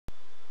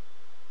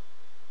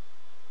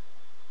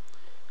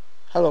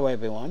Hello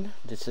everyone,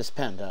 this is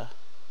Panda.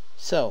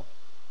 So,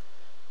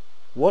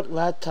 what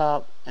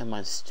laptop am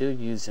I still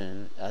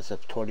using as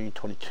of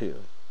 2022?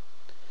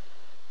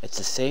 It's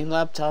the same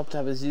laptop that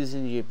I was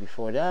using the year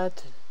before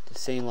that, the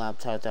same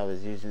laptop that I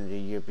was using the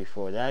year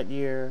before that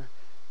year,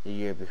 the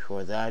year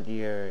before that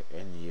year,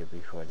 and the year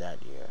before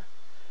that year.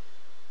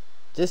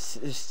 This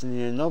is the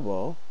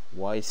Lenovo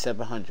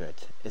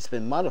Y700. It's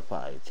been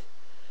modified.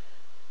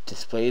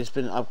 Display has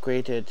been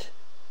upgraded,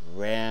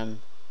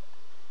 RAM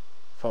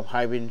from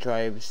hybrid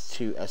drives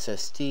to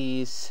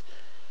SSDs.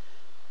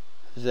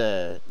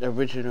 The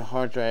original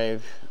hard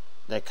drive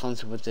that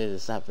comes with it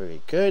is not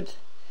very good,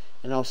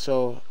 and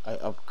also I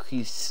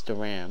increased the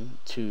RAM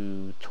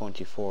to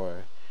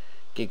 24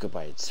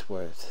 gigabytes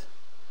worth.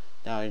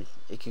 Now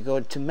it can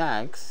go to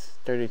max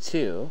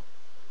 32,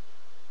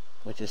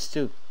 which is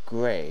still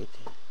great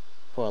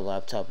for a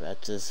laptop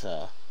at this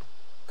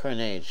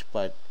current age,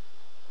 but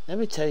let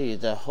me tell you,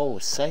 the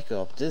whole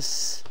cycle of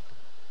this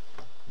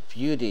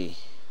beauty,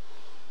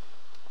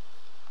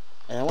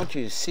 and I want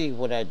you to see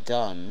what I've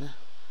done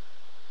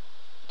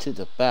to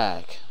the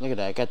back. Look at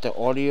that. I got the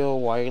audio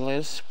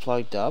wireless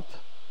plugged up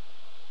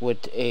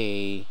with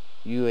a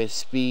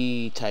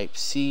USB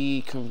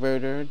Type-C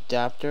converter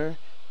adapter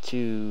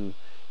to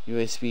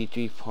USB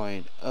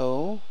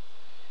 3.0.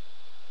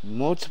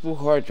 Multiple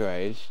hard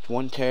drives,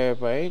 1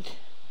 terabyte.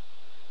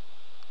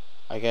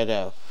 I got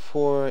a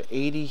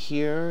 480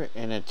 here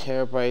and a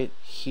terabyte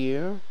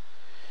here.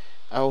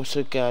 I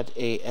also got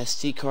a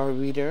SD card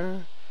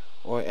reader,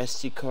 or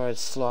SD card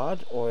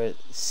slot, or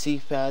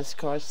CFast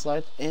card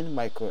slot, and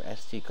micro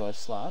SD card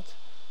slot.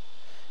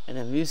 And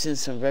I'm using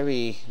some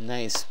very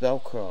nice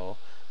Velcro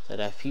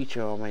that I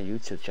feature on my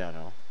YouTube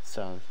channel.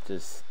 So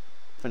just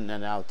putting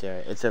that out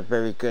there. It's a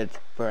very good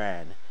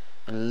brand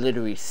and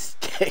literally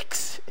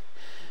sticks.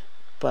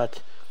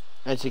 But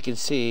as you can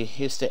see,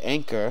 here's the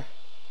Anchor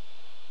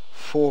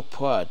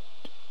 4-port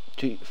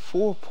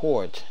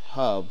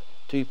hub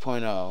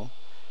 3.0,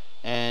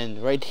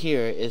 and right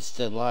here is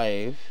the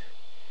Live,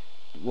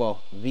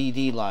 well,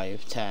 VD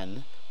Live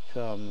 10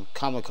 from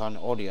Comic-Con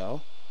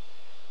Audio.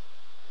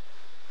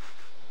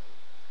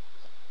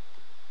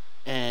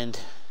 And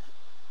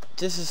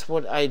this is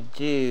what I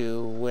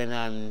do when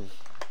I'm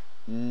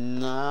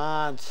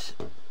not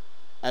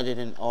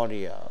editing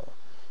audio.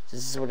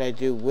 This is what I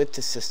do with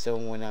the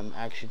system when I'm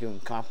actually doing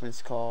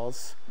conference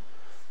calls,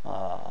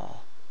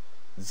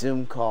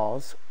 Zoom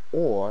calls,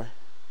 or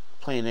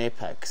playing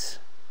Apex.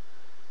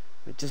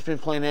 I've just been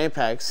playing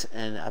Apex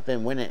and I've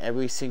been winning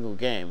every single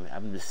game.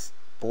 I'm just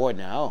bored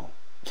now.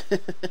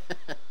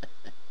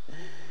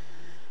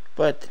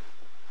 But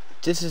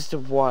this is the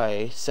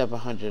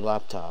Y700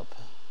 laptop.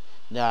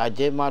 Now I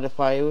did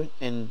modify it,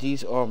 and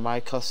these are my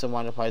custom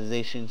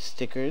modification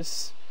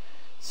stickers.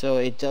 So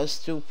it does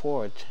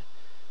support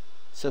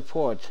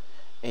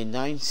a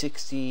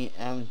 960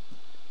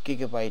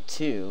 gigabyte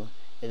 2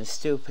 and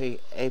still play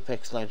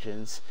Apex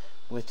Legends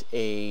with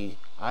a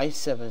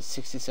i7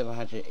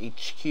 6700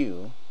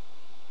 HQ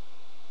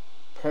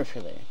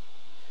perfectly.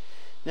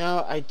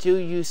 Now I do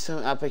use some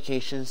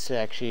applications to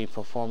actually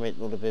perform it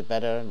a little bit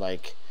better,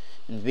 like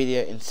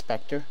NVIDIA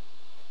Inspector.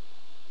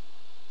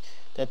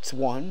 That's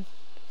one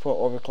for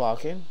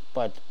overclocking,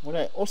 but what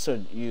I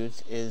also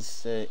use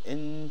is the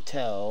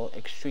Intel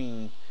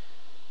Extreme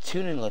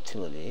Tuning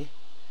Utility,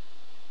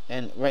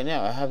 and right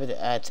now I have it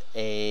at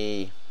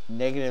a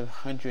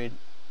 -100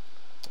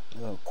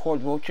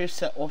 chord vulture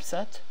set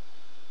offset.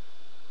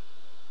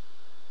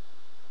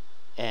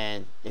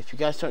 And if you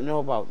guys don't know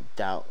about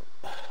that,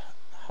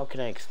 how can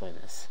I explain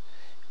this?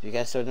 If you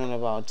guys don't know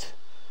about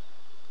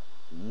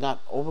not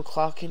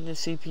overclocking the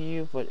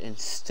CPU, but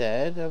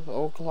instead of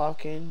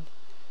overclocking,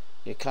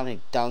 you're kind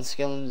of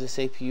downscaling the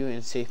CPU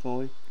in safe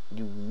mode.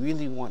 You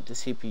really want the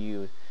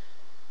CPU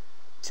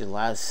to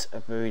last a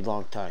very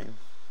long time.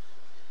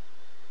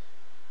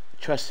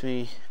 Trust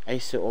me, I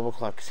used to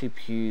overclock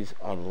CPUs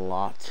a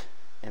lot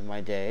in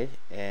my day,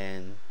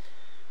 and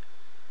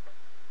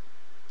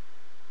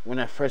when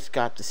I first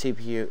got the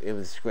CPU, it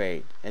was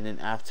great, and then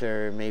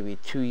after maybe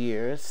 2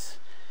 years,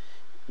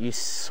 you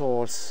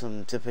saw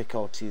some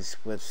difficulties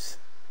with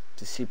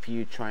the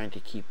CPU trying to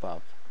keep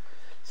up.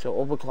 So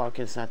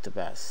overclocking is not the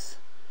best.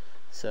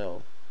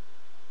 So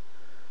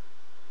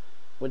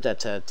with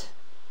that said,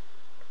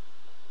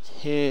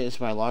 here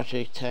is my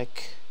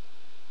Logitech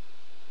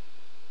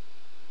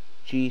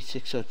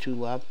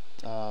G602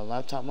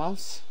 laptop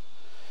mouse.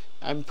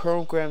 I'm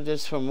programmed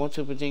this for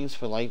multiple things,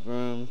 for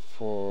Lightroom,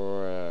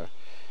 for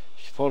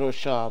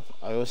Photoshop.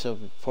 I also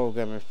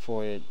program it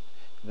for it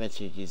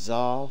eventually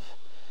dissolve,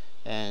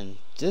 and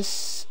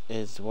this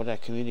is what I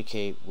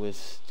communicate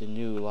with the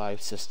new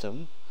live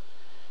system.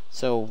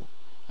 So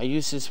I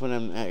use this when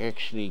I'm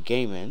actually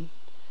gaming.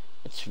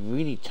 It's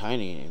really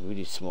tiny and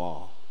really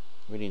small,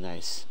 really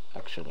nice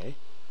actually.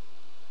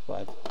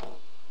 But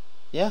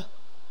yeah,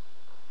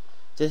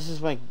 this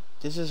is my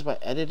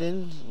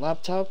editing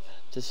laptop,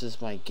 this is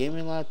my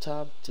gaming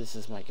laptop, this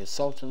is my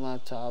consulting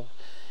laptop,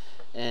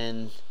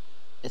 and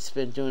it's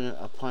been doing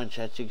a punch.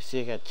 As you can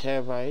see, I got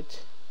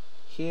terabyte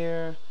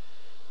here,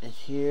 And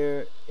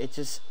here, it's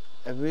just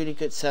a really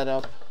good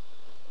setup.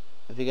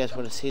 If you guys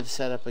want to see the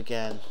setup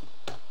again,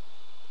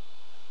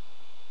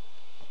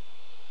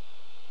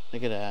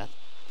 look at that.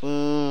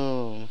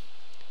 Boom.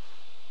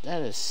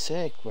 That is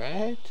sick,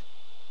 right?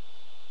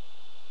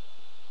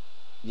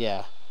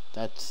 Yeah,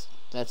 that's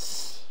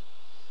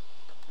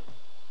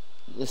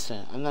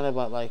listen, I'm not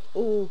about like,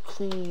 oh,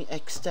 clean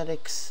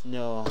aesthetics.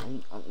 No,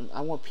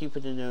 I want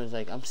people to know,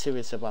 like, I'm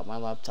serious about my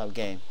laptop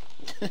game.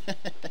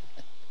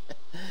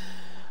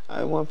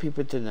 I want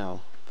people to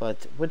know.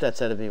 But with that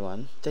said,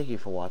 everyone, thank you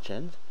for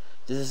watching.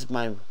 This is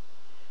my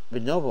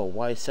Lenovo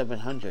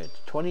Y700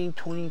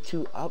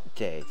 2022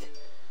 update.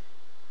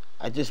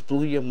 I just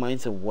blew your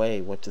minds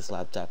away what this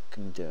laptop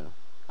can do.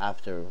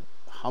 After,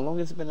 how long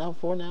has it been out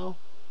for now?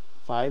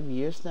 5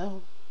 years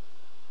now?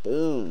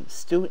 Boom,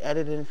 still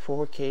editing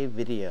 4K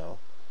video.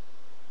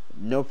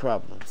 No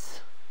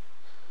problems.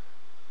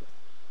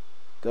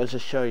 Goes to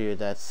show you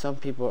that some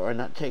people are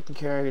not taking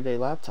care of their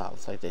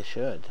laptops like they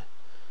should.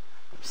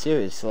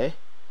 Seriously.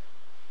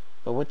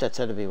 But with that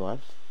said,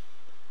 everyone,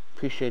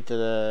 appreciate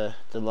the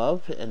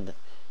love, and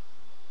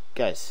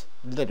guys,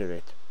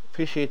 literally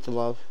appreciate the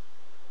love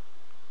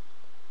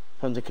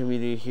from the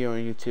community here on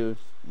YouTube.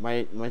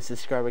 My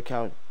subscriber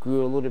count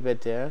grew a little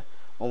bit there,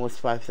 almost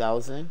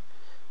 5,000.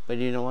 But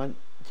you know what?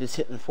 Just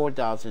hitting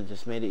 4,000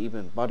 just made it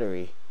even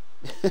buttery.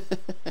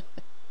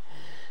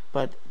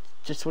 But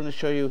just want to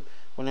show you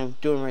what I'm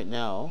doing right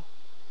now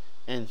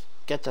and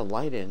get the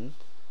light in.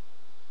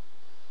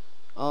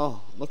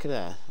 Oh, look at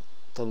that.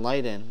 The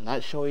light in.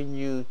 Not showing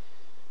you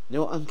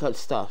no uncut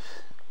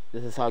stuff.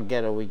 This is how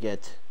ghetto we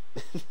get.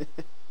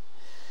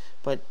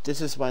 But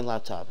this is my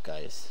laptop,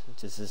 guys.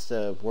 This is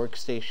the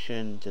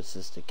workstation. This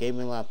is the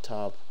gaming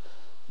laptop.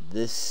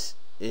 This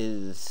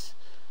is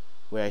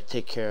where I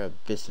take care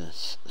of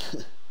business.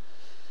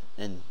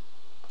 And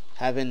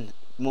having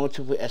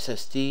multiple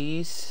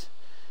SSDs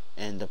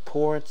and the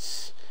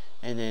ports,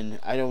 and then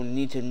I don't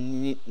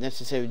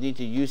necessarily need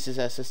to use this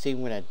SSD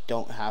when I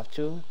don't have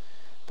to,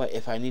 but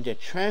if I need to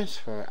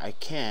transfer, I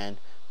can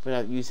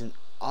without using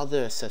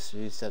other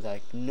accessories that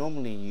I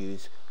normally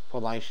use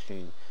for live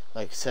stream,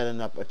 like setting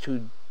up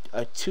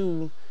a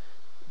two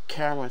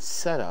camera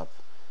setup.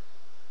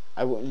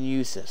 I wouldn't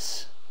use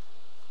this.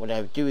 What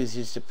I would do is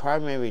use the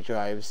primary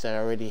drives that I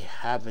already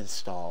have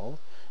installed,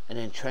 and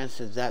then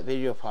transfer that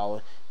video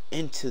file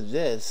into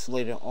this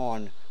later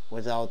on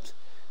without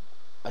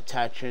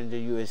attaching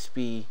the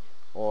USB,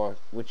 or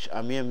which I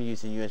am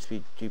using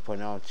USB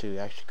 3.0 to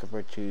actually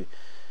convert to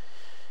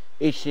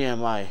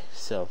HDMI.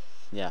 So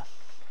yeah,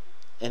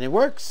 and it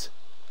works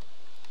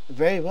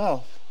very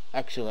well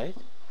actually.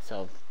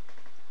 So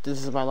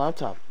this is my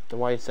laptop, the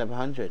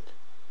Y700.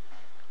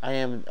 I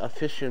am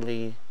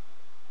officially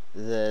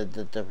the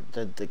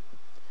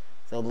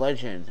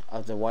legend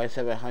of the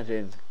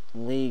Y700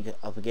 League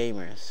of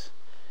Gamers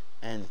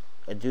and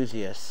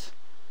enthusiasts.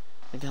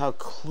 Look at how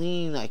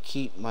clean I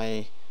keep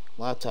my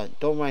laptop.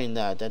 Don't mind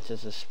that, that's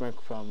just a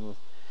smirk from.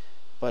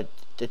 But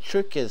the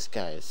trick is,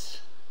 guys,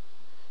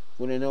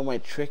 want to know my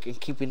trick in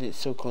keeping it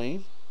so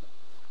clean?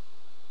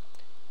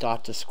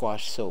 Dr.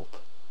 Squash soap,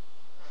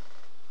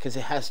 because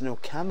it has no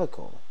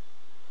chemical.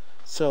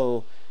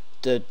 So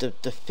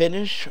the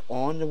finish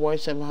on the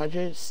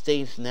Y700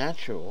 stays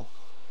natural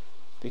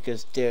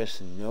because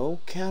there's no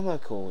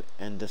chemical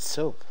in the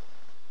soap.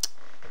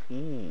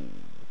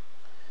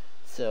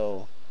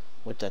 So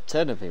with that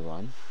said,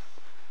 everyone,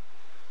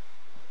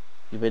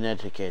 you've been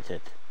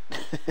educated.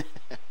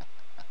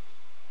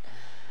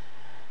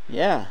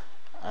 Yeah,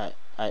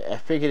 I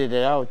figured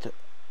it out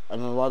on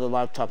a lot of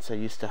laptops I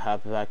used to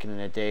have back in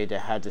the day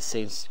that had the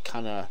same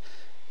kind of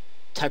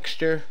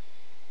texture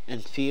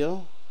and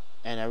feel,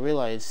 and I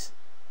realized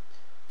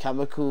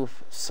chemical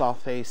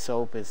sulfate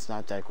soap is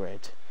not that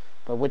great.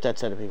 But with that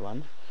said,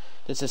 everyone,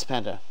 this is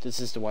Panda. This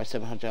is the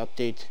Y700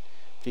 update.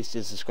 Please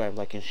do subscribe,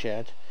 like, and share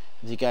it.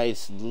 If you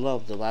guys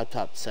love the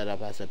laptop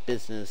setup as a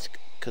business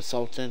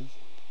consultant,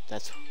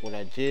 that's what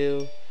I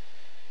do.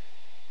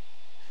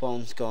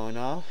 Phone's going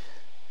off.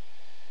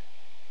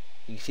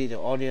 You can see the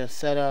audio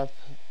setup.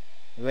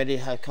 Ready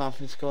to have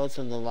conference calls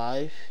on the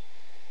live.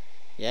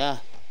 Yeah,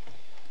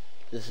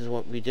 this is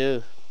what we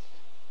do.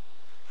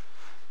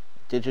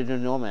 Digital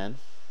nomad.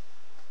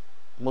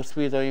 Most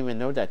people don't even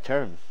know that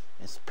term.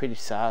 It's pretty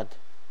sad.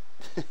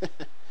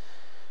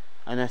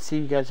 And I'll see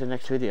you guys in the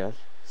next video.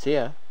 See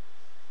ya.